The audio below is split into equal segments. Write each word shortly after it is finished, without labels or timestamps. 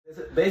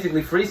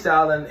Basically,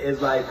 freestyling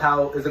is like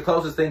is the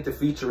closest thing to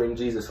featuring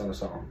Jesus on a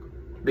song,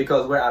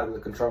 because we're out of the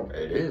control.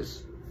 It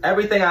is.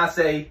 Everything I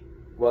say,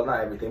 well,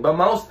 not everything, but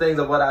most things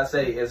of what I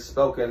say is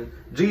spoken.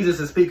 Jesus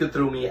is speaking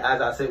through me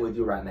as I sit with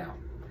you right now.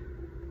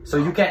 So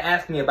you can't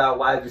ask me about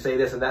why did you say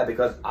this and that,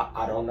 because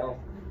I don't know.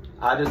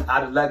 I just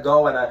let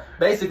go, and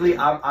basically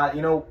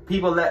you know,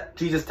 people let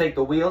Jesus take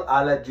the wheel.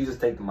 I let Jesus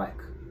take the mic.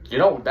 You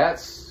know,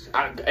 that's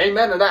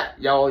amen to that.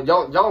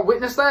 Y'all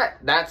witness that?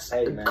 That's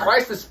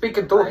Christ is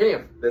speaking through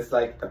him. It's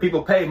like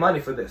people pay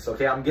money for this.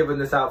 Okay, I'm giving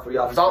this out for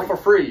y'all. It's all for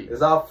free.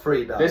 It's all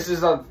free, dog. This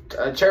is a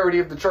charity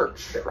of the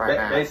church right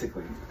now.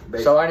 Basically.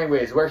 So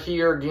anyways, we're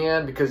here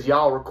again because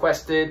y'all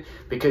requested,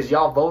 because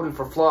y'all voted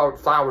for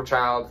Flower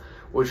Child,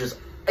 which is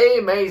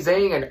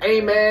amazing, and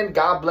amen.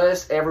 God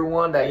bless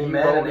everyone that you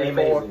voted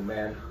for.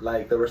 Man.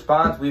 Like the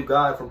response we've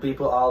got from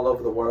people all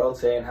over the world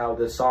saying how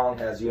this song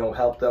has, you know,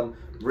 helped them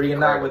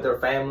reunite with their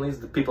families.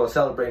 The people are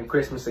celebrating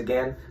Christmas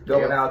again,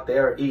 going out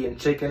there eating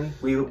chicken.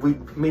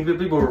 Maybe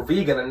people were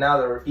vegan and now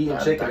they're eating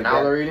chicken again.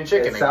 Now they're eating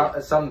chicken again.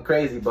 It's something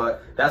crazy,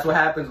 but that's what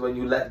happens when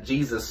you let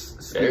Jesus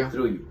speak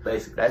through you,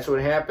 basically. That's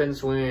what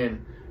happens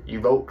when you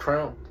vote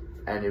Trump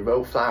and you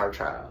vote Flower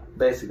Child.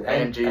 Basically,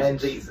 and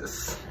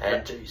Jesus.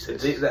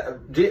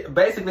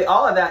 Basically,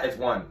 all of that is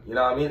one. You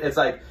know what I mean? It's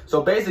like,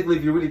 so basically,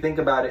 if you really think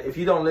about it, if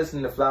you don't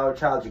listen to Flower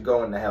Child, you're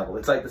going to hell.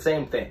 It's like the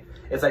same thing.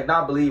 It's like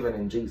not believing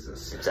in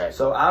Jesus. Exactly.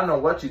 So I don't know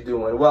what you're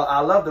doing. Well, I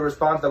love the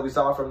response that we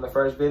saw from the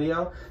first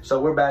video. So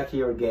we're back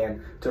here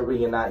again to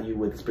reunite you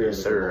with the Spirit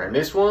of the Lord. And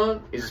this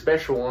one is a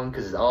special one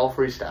because it's all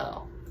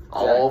freestyle.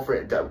 All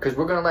free. Because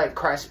we're going to let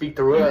Christ speak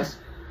through us,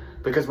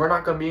 because we're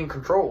not going to be in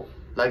control.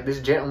 Like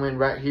this gentleman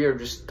right here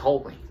just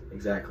told me.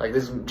 Exactly. Like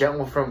this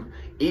gentleman from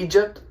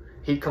Egypt,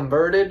 he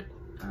converted,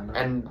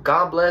 and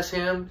God bless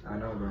him. I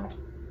know, bro.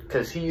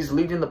 Because he's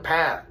leading the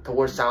path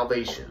towards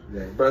salvation.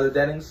 Yeah. Brother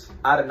Dennings,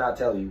 I did not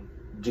tell you.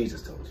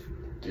 Jesus told you.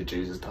 Dude,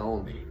 Jesus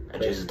told me.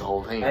 And Jesus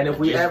told him. And if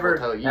we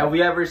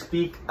ever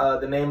speak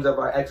the names of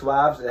our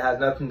ex-wives, it has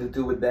nothing to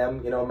do with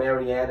them. You know,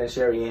 Mary Ann and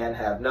Sherry Ann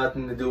have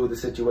nothing to do with the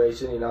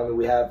situation. You know, I mean,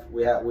 we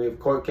have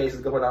court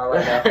cases going on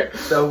right now.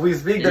 So if we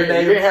speak their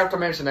names, you didn't have to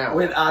mention that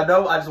one. I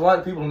know. I just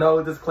want people to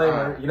know the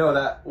disclaimer. You know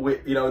that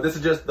this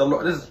is just the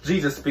Lord. This is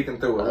Jesus speaking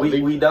through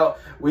it. We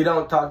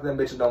don't talk to them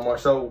bitches no more.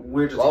 So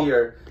we're just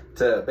here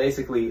to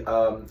basically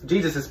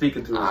Jesus is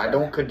speaking through us. I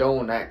don't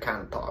condone that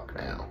kind of talk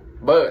now,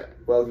 but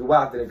well, your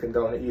wife didn't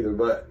condone it either,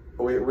 but.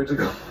 We're just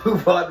going to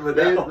move on with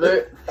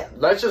that.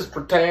 Let's just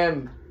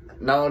pretend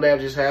none of that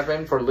just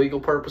happened for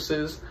legal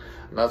purposes.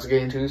 Not to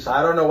get into something.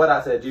 I don't know what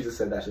I said. Jesus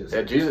said that shit.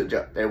 Yeah, Jesus,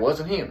 it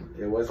wasn't him.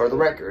 It was for the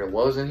record. It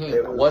wasn't him.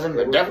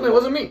 It definitely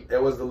wasn't me.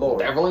 It was the Lord.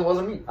 Definitely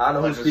wasn't me. I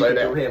know who's speaking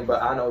through him,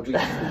 but I know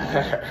Jesus.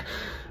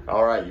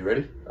 All right, you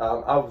ready?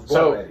 I was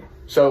born ready.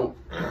 So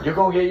you're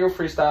gonna get your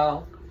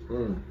freestyle.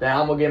 Then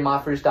I'm gonna get my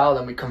freestyle.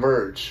 Then we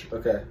converge.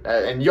 Okay.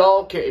 And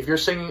y'all can, if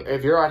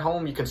you're at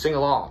home, you can sing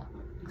along.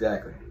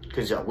 Exactly.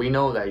 Because we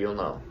know that you'll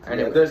know.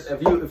 Anyway,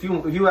 if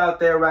you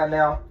out there right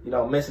now, you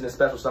know, missing a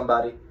special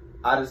somebody,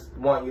 I just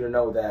want you to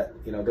know that,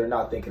 you know, they're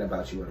not thinking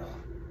about you at all.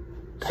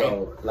 Damn.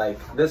 So like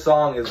this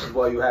song is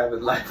what you have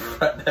in life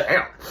right now.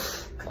 Damn.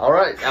 All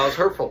right, that was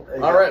hurtful.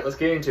 Yeah. All right, let's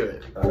get into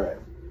it. All right.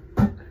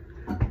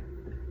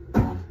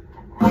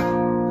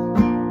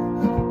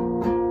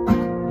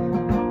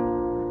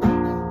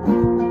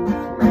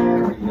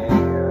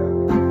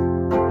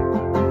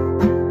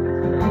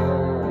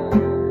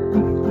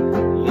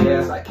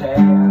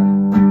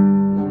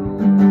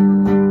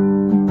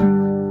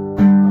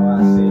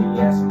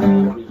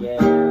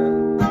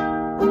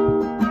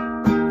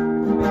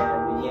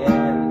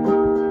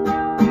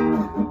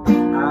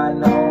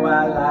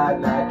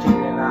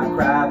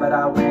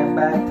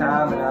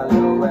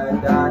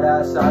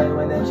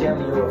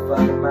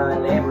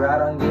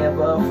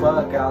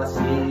 I'll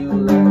see you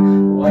later.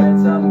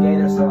 Wanted some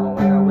gator, so I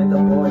went out with the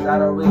boys. I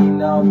don't really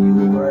know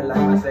you were like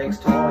my sex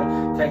toy.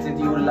 Texted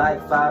you like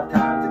 5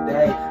 times a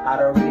day. I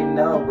don't really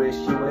know, wish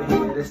you were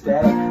here to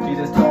stay.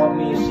 Jesus told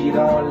me she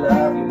don't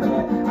love you,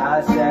 man.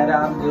 I said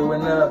I'm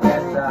doing the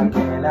best I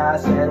can. I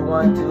said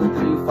 1, 2,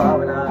 3, 4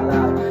 when I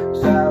lied.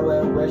 So I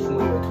would wish when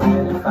we were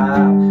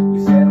 25. We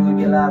said we'd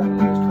be alive when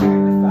we was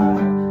 25.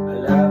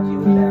 I love you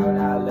now and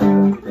I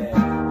love you then.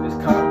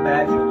 Just come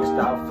back when you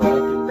stop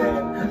fucking then.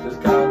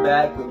 Just come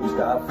back when you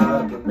stop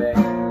fucking back.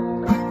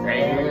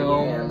 Damn.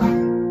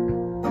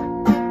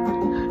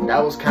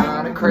 That was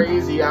kind of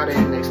crazy. I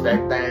didn't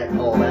expect that.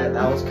 All that.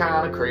 That was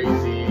kind of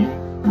crazy.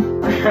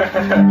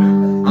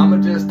 I'ma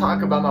just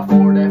talk about my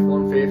Ford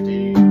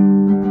F-150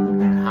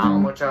 and how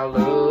much I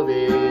love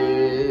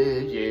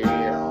it.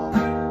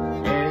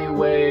 Yeah.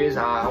 Anyways,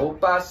 I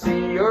hope I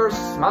see your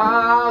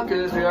smile,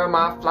 'cause you're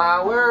my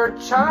flower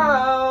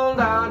child.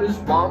 I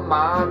just want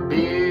my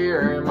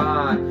beer and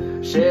my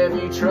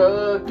Chevy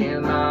truck,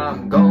 and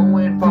I'm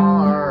going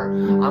far,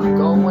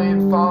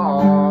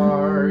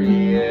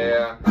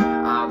 yeah.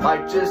 I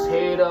might just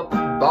hit up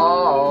a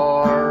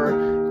bar,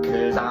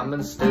 'cause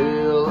I'm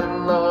still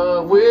in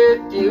love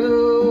with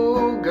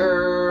you,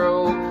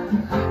 girl.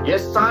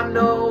 Yes, I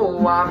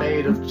know I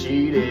may have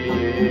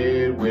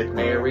cheated with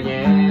Mary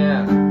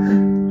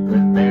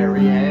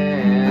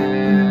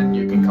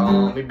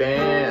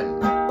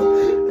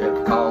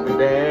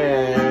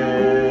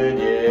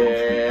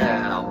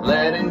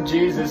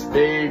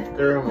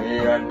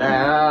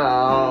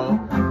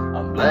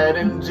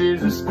and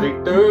Jesus,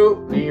 speak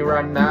through me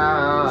right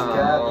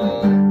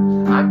now.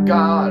 I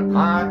got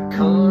my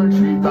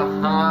country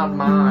behind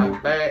my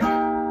back.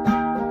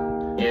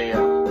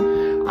 Yeah,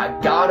 I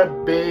got a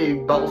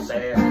big ball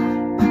sack.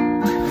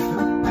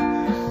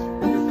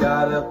 He's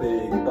got a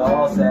big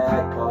ball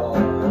sack,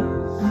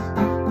 pause.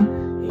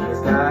 He's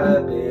got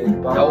a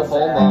big ball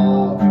sack,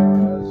 pause.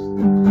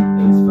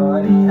 It's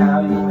funny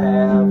how you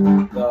have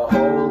the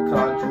whole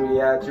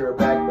country at your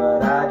back,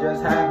 but I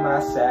just have my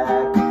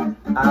sack.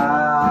 I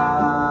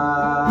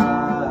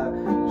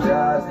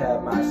just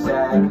have my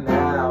sack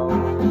now.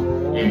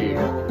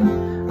 Yeah.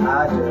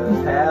 I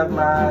just have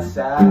my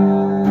sack.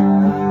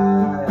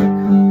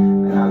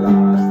 And I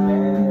lost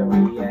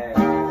Marianne.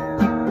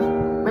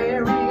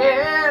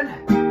 Marianne,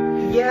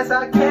 Yes,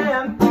 I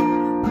can.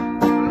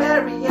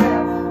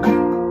 Marianne.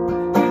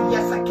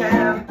 Yes, I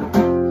can.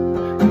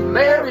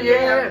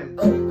 Marianne,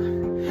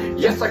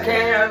 yes I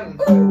can.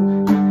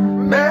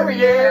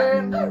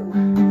 Marianne,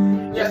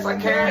 yes I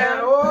can.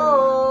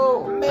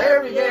 Oh,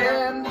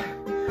 Marianne,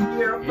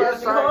 You're a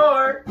yes, fucking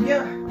whore.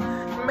 Yeah.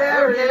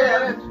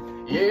 Marianne.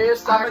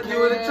 yes I I'ma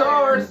do the can.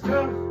 chores.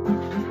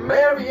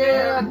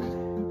 Marianne,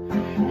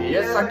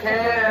 yes I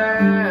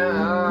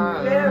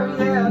can.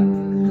 Marianne.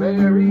 Yes,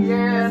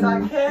 Marianne, I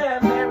can.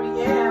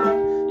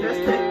 Marianne. Just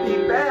take me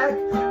back.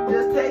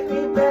 Just take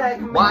me back.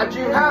 why'd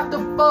you have to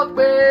fuck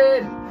me?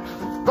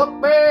 Fuck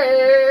me.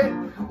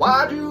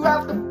 Why'd you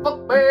have to fuck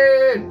me?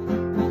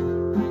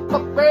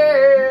 Fuck me.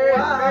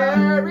 Why?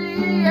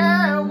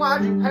 Marianne,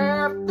 why'd you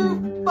have to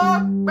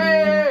fuck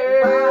me?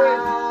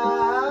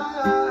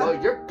 Well,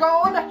 you're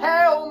going to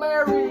hell,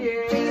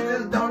 Marianne.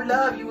 Jesus don't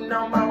love you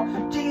no more.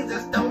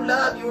 Jesus don't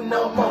love you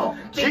no more.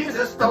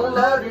 Jesus don't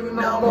love you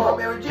no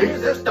more.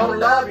 Jesus don't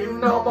love you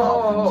no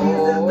more.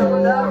 Jesus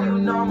don't love you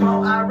no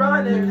more.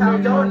 Ironic how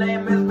your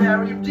name is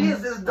Mary.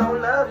 Jesus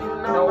don't love you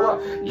no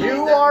more.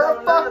 You are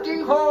a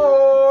fucking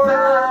whore.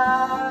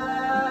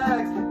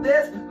 Facts.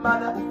 This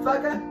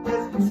motherfucker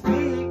is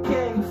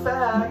speaking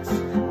facts.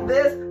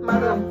 This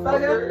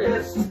motherfucker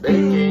is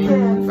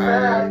speaking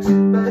facts.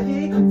 But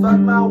he fucked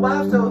my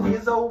wife, so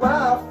he's a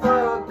wild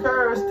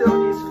fucker.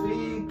 Still he's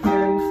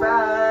speaking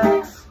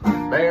facts.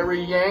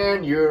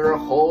 Marianne, you're a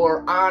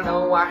whore. I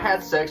know I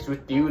had sex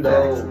with you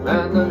though.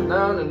 Na na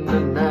na na na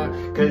na.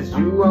 Cause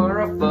you are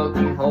a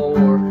fucking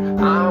whore.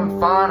 I'm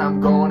fine, I'm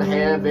going to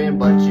heaven,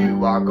 but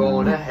you are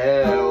going to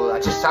hell.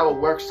 That's just how it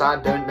works. I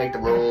don't make the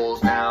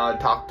rules now. I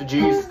talk to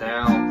Jesus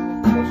now.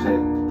 Oh shit.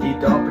 He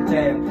don't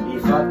pretend. He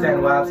fucked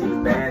 10 wives, he's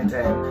banned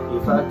 10. He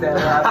fucked 10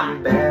 wives,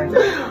 he's banned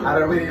 10. I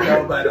don't really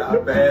know, but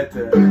I'm banned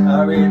 10. I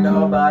don't really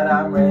know, but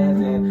I'm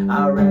renting.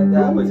 I'll rent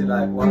that pussy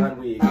like 1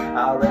 week.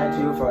 I'll rent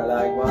you for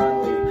like 1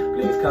 week.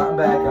 Please come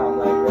back, I'm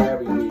like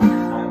very weak.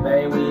 I'm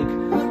very weak,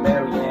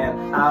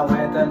 Marianne. I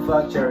went and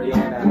fucked Cherry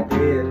and I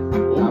did.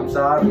 I'm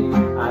sorry,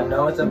 I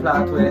know it's a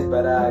plot twist,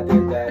 but I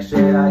did that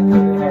shit. I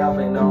couldn't help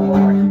it no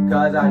more,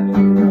 cause I knew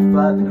you were a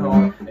fucking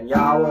whore. And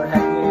y'all were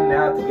hanging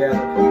out together.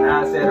 And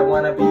I said I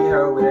wanna be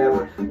her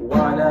whatever.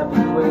 Wanna be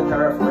with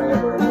her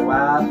forever. So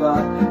I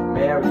fucked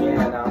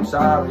Marianne. I'm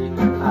sorry, I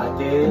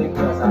did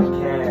cause I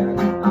can.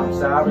 I'm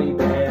sorry,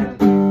 Ben.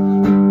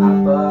 I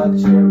fucked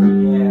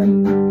Cherry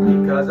Ann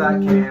because I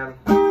can.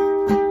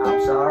 I'm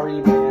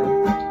sorry,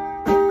 Ben.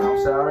 I'm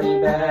sorry,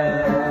 Ben.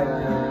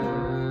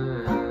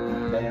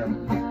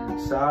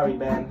 Sorry,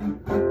 Ben.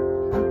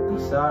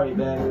 Sorry,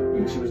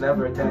 Ben. She was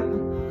never a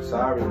 10.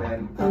 Sorry,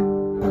 Ben.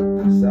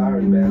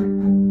 Sorry,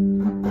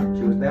 Ben.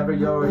 She was never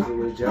yours, it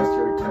was just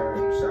your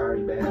turn.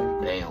 Sorry,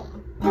 Ben. Damn.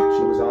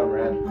 She was on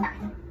red.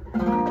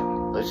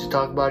 Let's just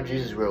talk about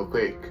Jesus real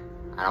quick.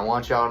 I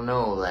want y'all to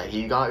know that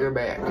he got your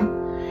back.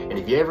 And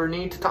if you ever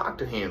need to talk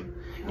to him,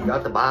 you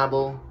got the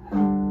Bible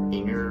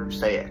in your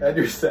sack. And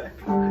your sack.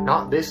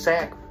 Not this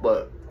sack,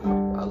 but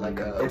like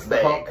a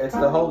bag. It's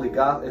the holy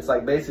gospel. It's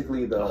like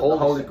basically the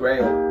holy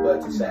grail, but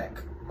it's a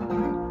sack.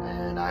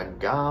 And I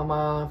got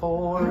my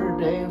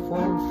Ford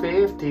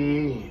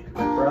F-150.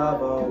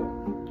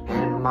 Bravo.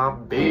 And my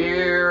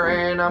beer,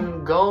 and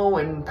I'm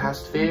going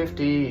past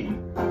 50.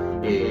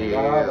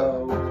 Yeah.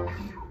 Bravo.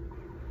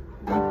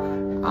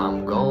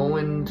 I'm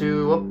going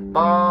to a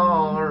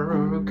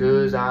bar,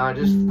 cause I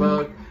just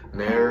fucked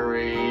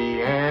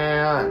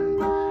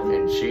Marianne,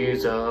 and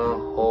she's a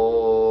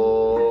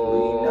whore.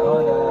 We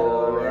know that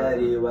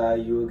already, why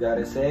you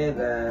gotta say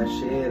that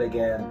shit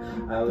again?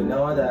 We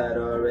know that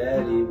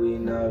already, we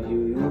know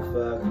you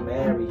fucked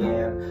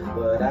Marianne,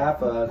 but I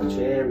fucked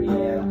Cherry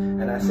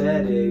Ann, and I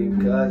said it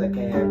cause I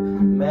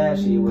can. Man,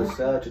 she was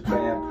such a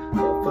tramp,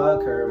 so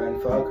fuck her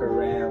and fuck her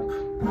ramp.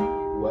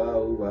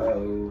 Whoa,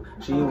 whoa,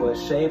 she was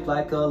shaped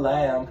like a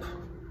lamp.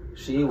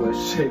 She was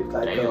shaped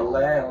like a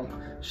lamp.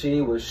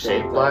 She was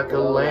shaped like a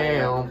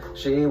lamp.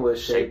 She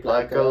was shaped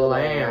like a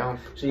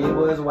lamp. She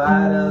was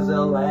white as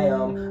a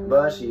lamb,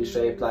 but she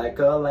shaped like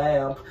a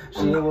lamp.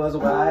 She was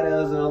white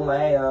as a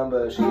lamb,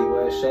 but she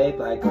was shaped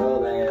like a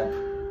lamp.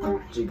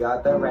 She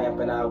got the ramp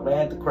and I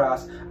went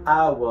across.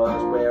 I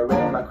was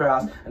wearing my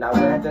cross. And I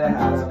went to the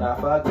house and I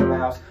fucked the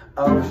mouse.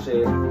 Oh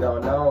shit,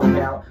 don't know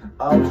account.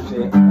 Oh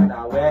shit, and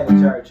I went to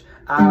church.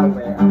 I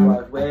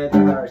fucked with the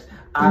hearse.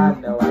 I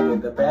know I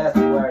did the best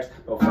and worst,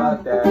 but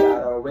fuck that, I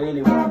don't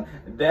really want.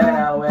 Then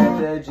I went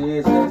to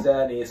Jesus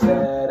and he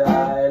said,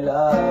 I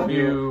love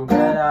you.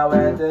 Then I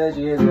went to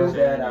Jesus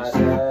and I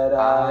said,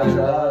 I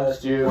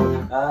trust you.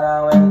 And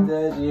I went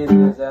to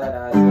Jesus and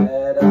I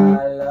said,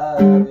 I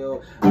love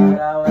you. And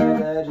I went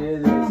to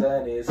Jesus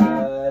and he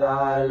said,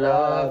 I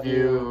love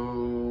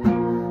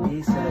you.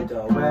 He said,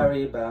 don't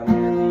worry about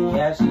me,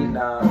 and she's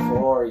not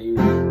for you.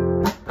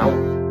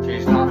 No,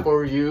 she's not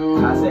for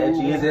you. I said,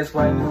 Jesus,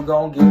 when you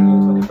gon' give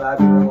me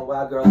 25-year-old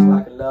white girls who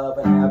I can love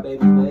and have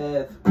babies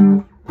with?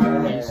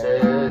 Yeah. He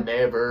said,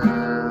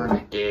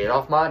 never get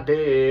off my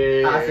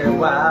dick. I said,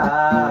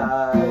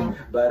 why?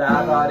 But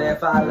I thought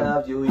if I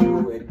loved you, you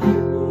would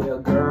give me a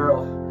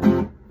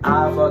girl.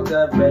 I fucked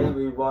up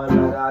baby one,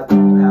 but I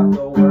don't have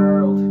the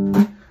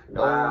world.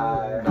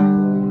 Why?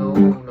 No.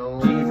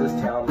 Jesus,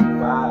 tell me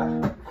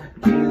why.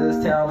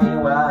 Jesus, tell me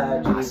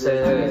why. Jesus, I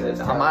said, Jesus,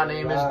 my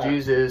name is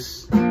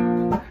Jesus,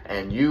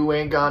 and you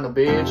ain't got no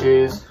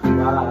bitches.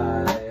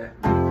 Why?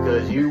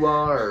 Cause you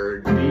are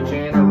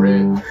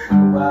degenerate.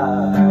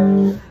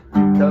 Why?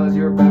 Cause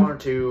you're born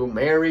to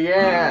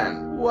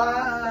Marianne.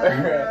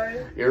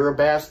 Why? You're a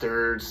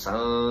bastard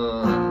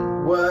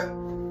son. What?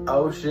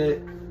 Oh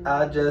shit.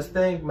 I just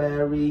think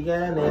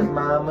Marianne is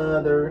my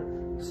mother.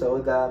 So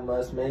that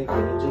must make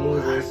me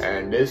Jesus.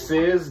 And this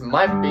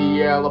might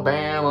be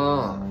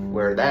Alabama,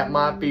 where that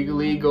might be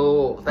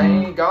legal.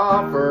 Thank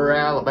God for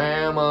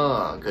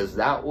Alabama, cause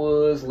that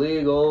was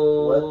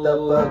legal. What the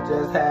fuck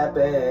just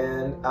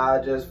happened? I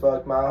just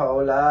fucked my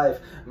whole life.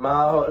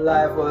 My whole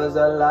life was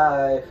a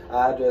lie.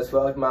 I just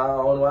fucked my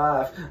own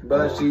wife,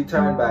 but she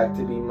turned back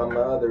to be my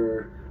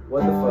mother.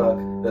 What the fuck?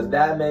 Does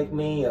that make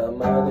me a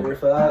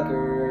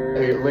motherfucker?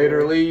 It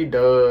literally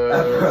does.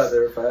 A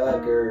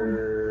motherfucker.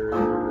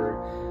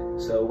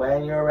 So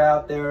when you're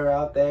out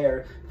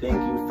there, think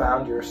you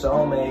found your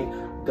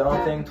soulmate.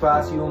 Don't think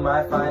twice, you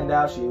might find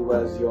out she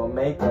was your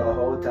mate the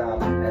whole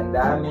time. And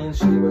that means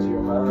she was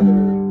your mother.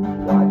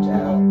 Watch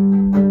out.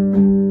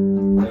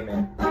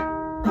 Amen.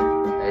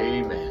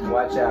 Amen.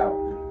 Watch out.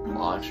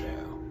 Watch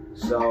out.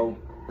 So,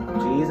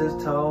 Jesus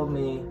told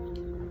me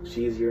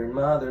she's your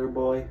mother,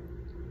 boy.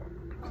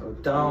 So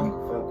don't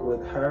fuck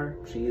with her,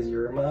 she's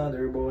your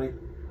mother, boy.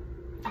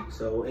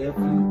 So if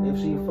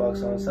she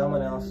fucks on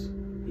someone else,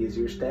 he's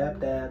your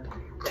stepdad.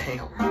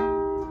 Damn.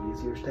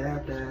 He's your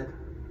stepdad.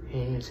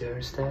 He's your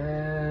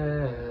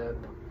stepdad.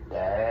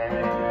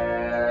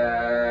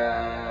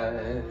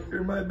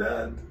 You're my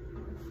dad.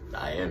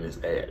 I am his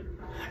dad.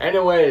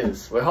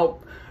 Anyways, we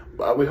hope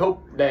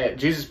that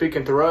Jesus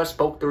speaking through us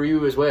spoke through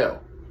you as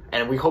well,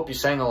 and we hope you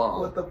sang along.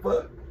 What the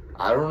fuck?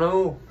 I don't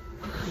know.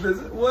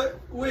 What?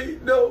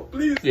 Wait, no,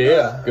 please.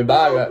 Yeah.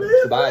 Goodbye. No,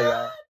 please. Goodbye, y'all.